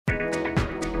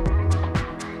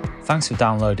Thanks for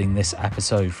downloading this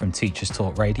episode from Teachers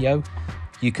Talk Radio.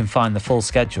 You can find the full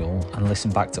schedule and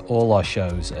listen back to all our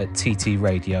shows at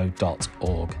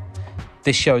ttradio.org.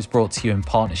 This show is brought to you in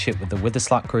partnership with the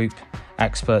Witherslack Group,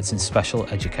 experts in special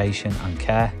education and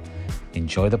care.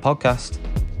 Enjoy the podcast.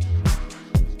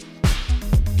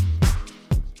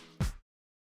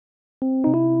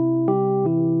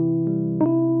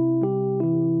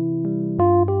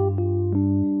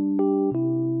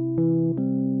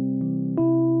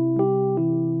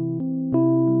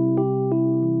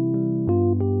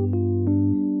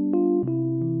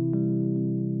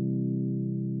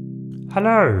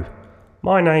 Hello,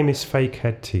 my name is Fake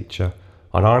Head Teacher,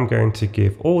 and I'm going to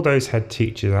give all those head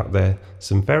teachers out there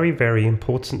some very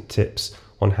important tips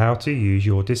on how to use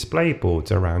your display boards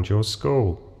around your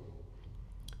school.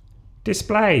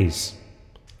 Displays.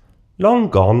 Long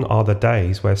gone are the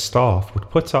days where staff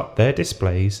would put up their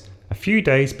displays a few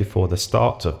days before the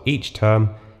start of each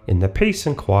term in the peace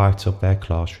and quiet of their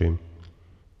classroom.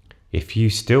 If you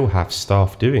still have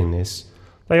staff doing this,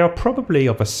 they are probably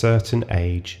of a certain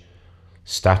age.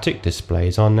 Static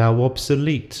displays are now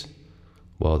obsolete.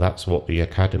 Well, that's what the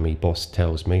academy boss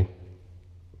tells me.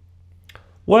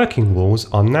 Working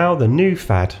walls are now the new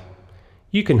fad.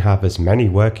 You can have as many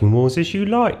working walls as you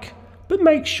like, but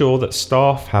make sure that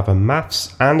staff have a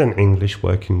maths and an English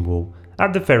working wall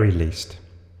at the very least.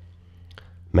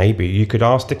 Maybe you could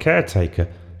ask the caretaker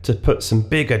to put some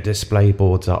bigger display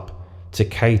boards up to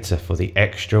cater for the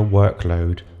extra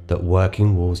workload that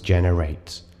working walls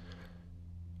generate.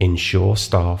 Ensure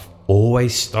staff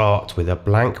always start with a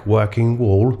blank working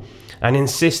wall and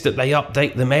insist that they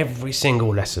update them every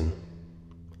single lesson.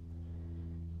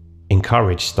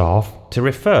 Encourage staff to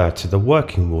refer to the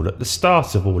working wall at the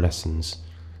start of all lessons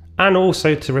and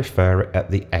also to refer it at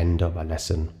the end of a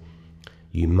lesson.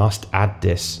 You must add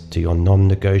this to your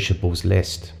non-negotiables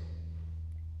list.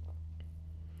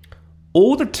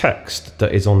 All the text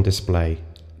that is on display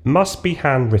must be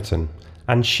handwritten,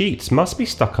 and sheets must be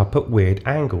stuck up at weird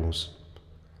angles.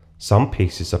 Some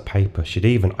pieces of paper should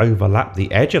even overlap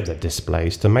the edge of the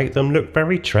displays to make them look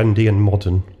very trendy and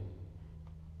modern.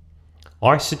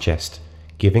 I suggest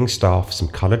giving staff some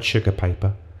coloured sugar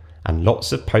paper and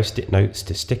lots of post-it notes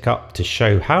to stick up to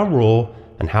show how raw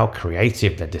and how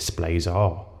creative the displays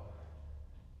are.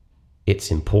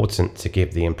 It's important to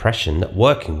give the impression that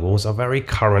working walls are very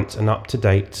current and up to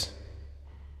date.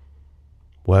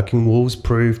 Working walls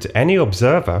prove to any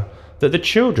observer that the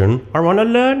children are on a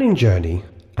learning journey,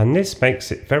 and this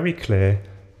makes it very clear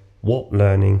what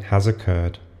learning has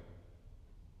occurred.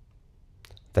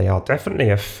 They are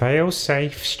definitely a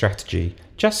fail-safe strategy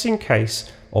just in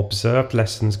case observed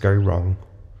lessons go wrong.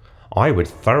 I would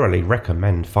thoroughly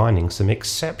recommend finding some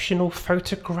exceptional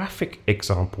photographic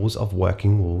examples of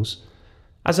working walls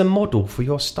as a model for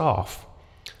your staff.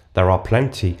 There are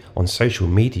plenty on social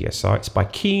media sites by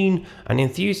keen and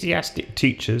enthusiastic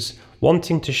teachers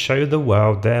wanting to show the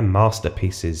world their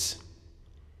masterpieces.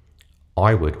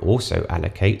 I would also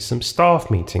allocate some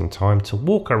staff meeting time to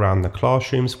walk around the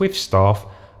classrooms with staff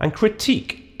and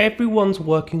critique everyone's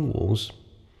working walls.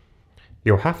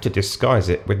 You'll have to disguise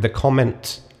it with the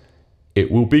comment,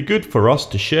 "It will be good for us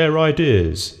to share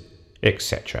ideas,"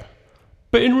 etc.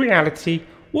 But in reality,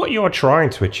 what you are trying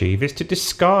to achieve is to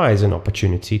disguise an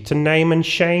opportunity to name and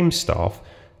shame staff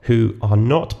who are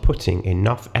not putting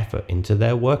enough effort into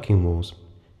their working walls.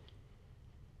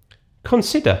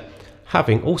 Consider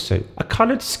having also a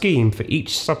coloured scheme for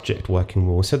each subject working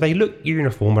wall so they look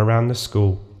uniform around the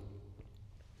school.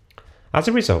 As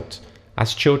a result,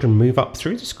 as children move up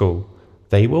through the school,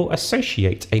 they will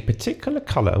associate a particular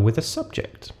colour with a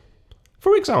subject.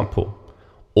 For example,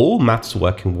 all maths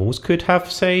working walls could have,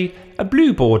 say, a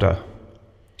blue border.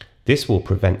 This will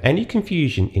prevent any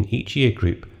confusion in each year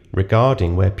group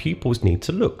regarding where pupils need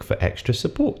to look for extra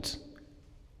support.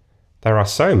 There are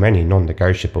so many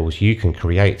non-negotiables you can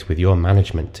create with your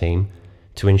management team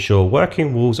to ensure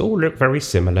working walls all look very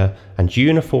similar and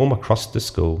uniform across the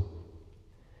school.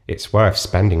 It's worth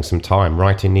spending some time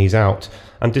writing these out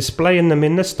and displaying them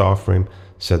in the staff room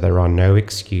so there are no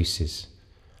excuses.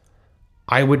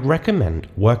 I would recommend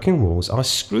working walls are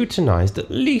scrutinised at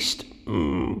least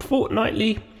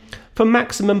fortnightly for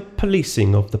maximum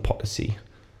policing of the policy.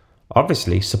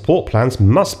 Obviously, support plans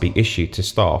must be issued to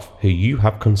staff who you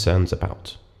have concerns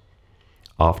about.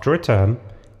 After a term,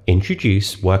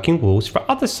 introduce working walls for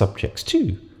other subjects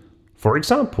too. For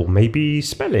example, maybe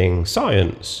spelling,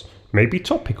 science, maybe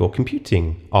topic or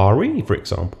computing, RE for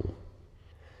example.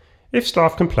 If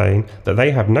staff complain that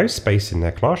they have no space in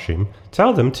their classroom,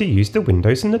 tell them to use the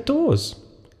windows and the doors.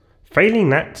 Failing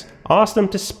that, ask them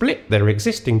to split their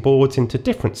existing boards into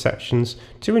different sections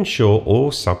to ensure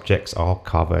all subjects are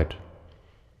covered.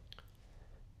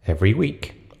 Every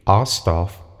week, ask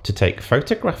staff to take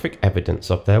photographic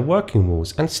evidence of their working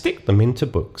walls and stick them into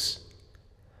books.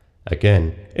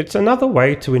 Again, it's another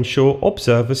way to ensure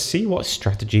observers see what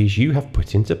strategies you have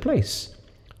put into place.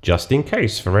 Just in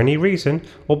case, for any reason,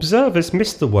 observers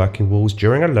miss the working walls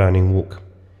during a learning walk.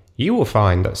 You will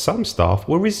find that some staff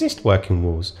will resist working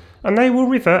walls, and they will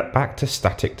revert back to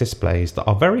static displays that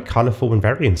are very colourful and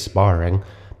very inspiring,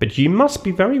 but you must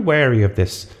be very wary of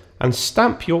this and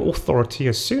stamp your authority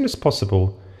as soon as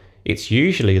possible. It's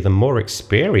usually the more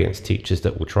experienced teachers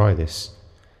that will try this.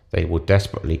 They will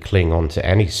desperately cling on to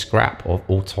any scrap of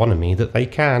autonomy that they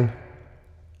can.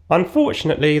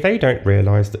 Unfortunately, they don't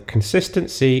realise that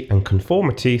consistency and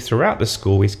conformity throughout the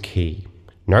school is key.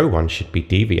 No one should be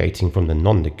deviating from the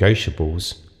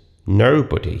non-negotiables.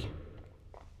 Nobody.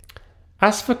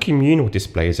 As for communal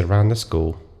displays around the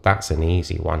school, that's an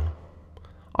easy one.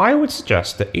 I would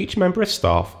suggest that each member of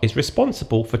staff is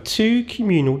responsible for 2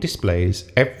 communal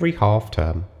displays every half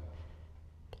term.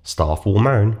 Staff will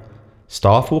moan.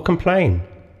 Staff will complain.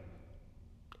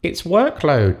 It's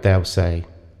workload, they'll say.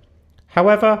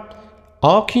 However,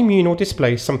 are communal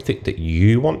displays something that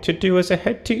you want to do as a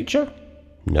head teacher?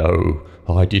 No,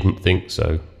 I didn't think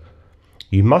so.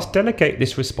 You must delegate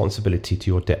this responsibility to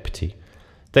your deputy.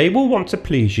 They will want to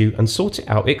please you and sort it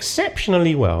out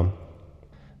exceptionally well.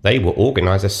 They will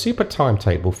organise a super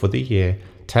timetable for the year,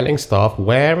 telling staff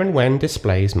where and when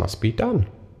displays must be done.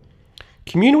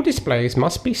 Communal displays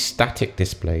must be static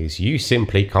displays. You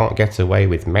simply can't get away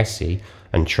with messy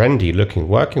and trendy looking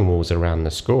working walls around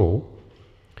the school.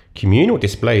 Communal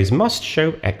displays must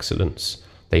show excellence.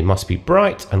 They must be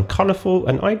bright and colourful,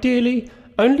 and ideally,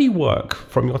 only work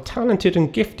from your talented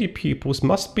and gifted pupils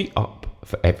must be up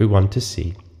for everyone to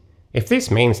see. If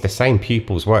this means the same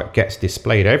pupil's work gets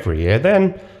displayed every year,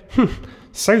 then,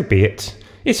 so be it.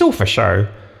 It's all for show.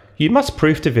 You must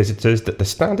prove to visitors that the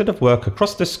standard of work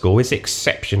across the school is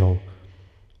exceptional.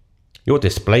 Your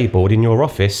display board in your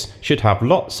office should have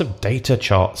lots of data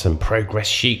charts and progress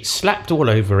sheets slapped all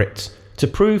over it to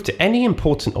prove to any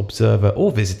important observer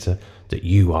or visitor that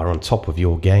you are on top of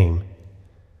your game.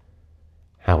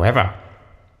 However,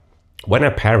 when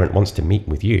a parent wants to meet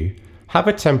with you, have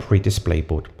a temporary display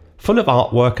board full of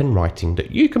artwork and writing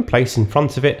that you can place in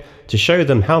front of it to show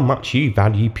them how much you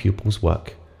value pupils'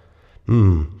 work.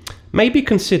 Maybe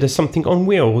consider something on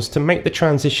wheels to make the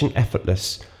transition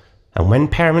effortless, and when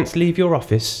parents leave your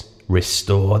office,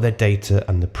 restore the data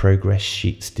and the progress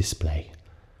sheets display.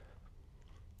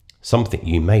 Something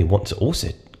you may want to also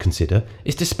consider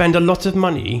is to spend a lot of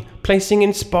money placing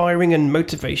inspiring and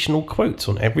motivational quotes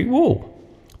on every wall.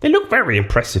 They look very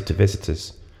impressive to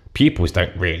visitors. Pupils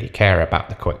don't really care about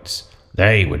the quotes.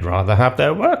 They would rather have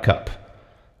their work up.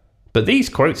 But these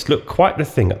quotes look quite the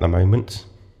thing at the moment.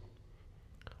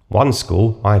 One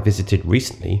school I visited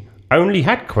recently only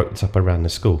had quotes up around the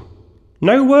school.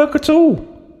 No work at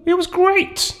all. It was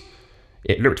great.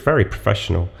 It looked very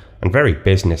professional and very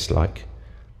businesslike.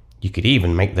 You could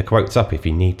even make the quotes up if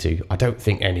you need to. I don't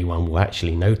think anyone will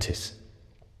actually notice.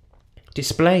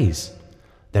 Displays.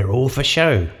 They're all for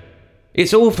show.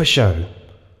 It's all for show.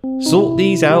 Sort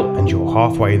these out and you're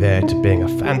halfway there to being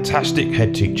a fantastic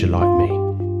head teacher like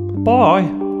me.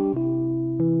 Bye.